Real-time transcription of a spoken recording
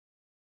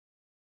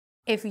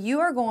If you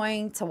are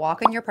going to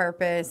walk in your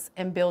purpose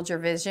and build your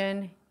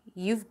vision,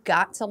 you've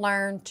got to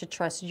learn to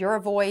trust your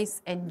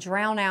voice and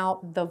drown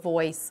out the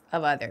voice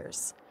of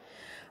others.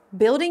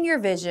 Building your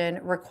vision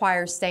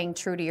requires staying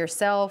true to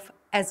yourself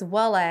as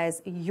well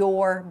as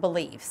your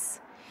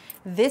beliefs.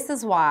 This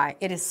is why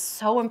it is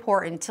so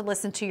important to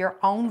listen to your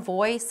own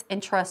voice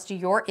and trust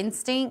your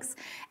instincts,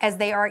 as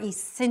they are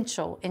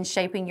essential in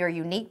shaping your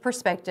unique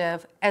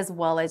perspective as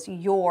well as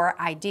your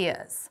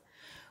ideas.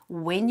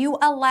 When you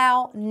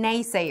allow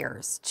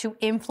naysayers to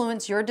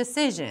influence your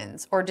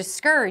decisions or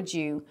discourage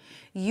you,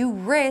 you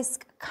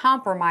risk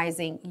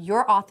compromising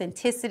your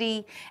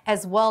authenticity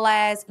as well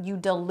as you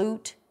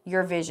dilute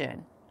your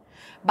vision.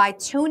 By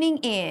tuning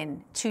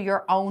in to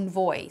your own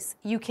voice,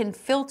 you can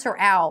filter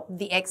out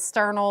the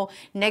external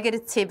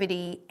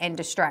negativity and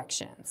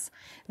distractions.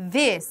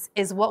 This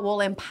is what will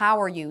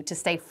empower you to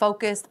stay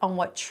focused on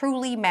what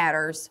truly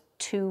matters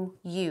to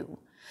you,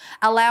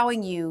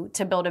 allowing you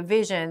to build a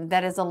vision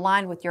that is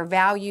aligned with your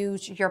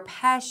values, your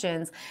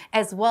passions,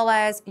 as well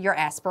as your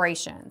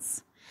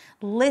aspirations.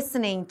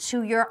 Listening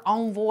to your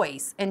own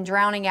voice and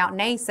drowning out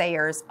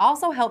naysayers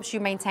also helps you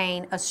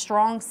maintain a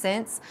strong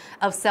sense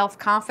of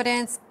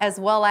self-confidence, as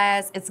well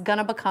as it's going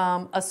to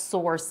become a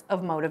source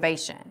of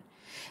motivation.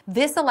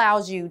 This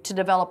allows you to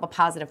develop a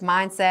positive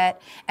mindset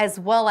as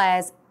well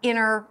as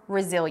inner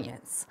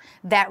resilience.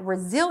 That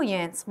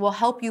resilience will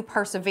help you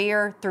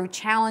persevere through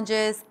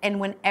challenges and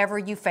whenever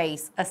you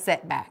face a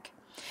setback.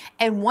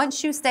 And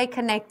once you stay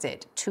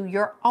connected to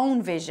your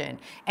own vision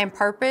and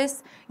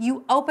purpose,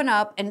 you open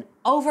up an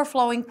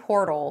overflowing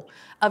portal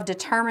of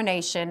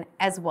determination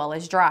as well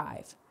as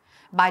drive.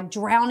 By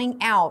drowning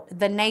out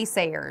the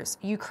naysayers,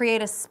 you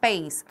create a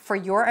space for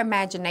your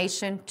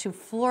imagination to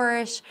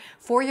flourish,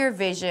 for your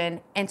vision,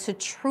 and to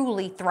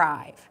truly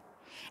thrive.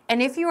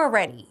 And if you are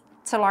ready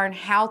to learn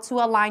how to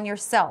align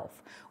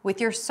yourself with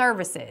your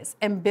services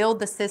and build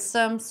the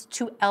systems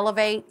to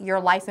elevate your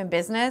life and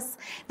business,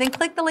 then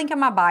click the link in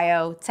my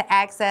bio to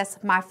access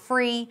my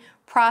free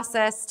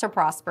Process to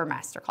Prosper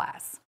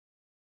Masterclass.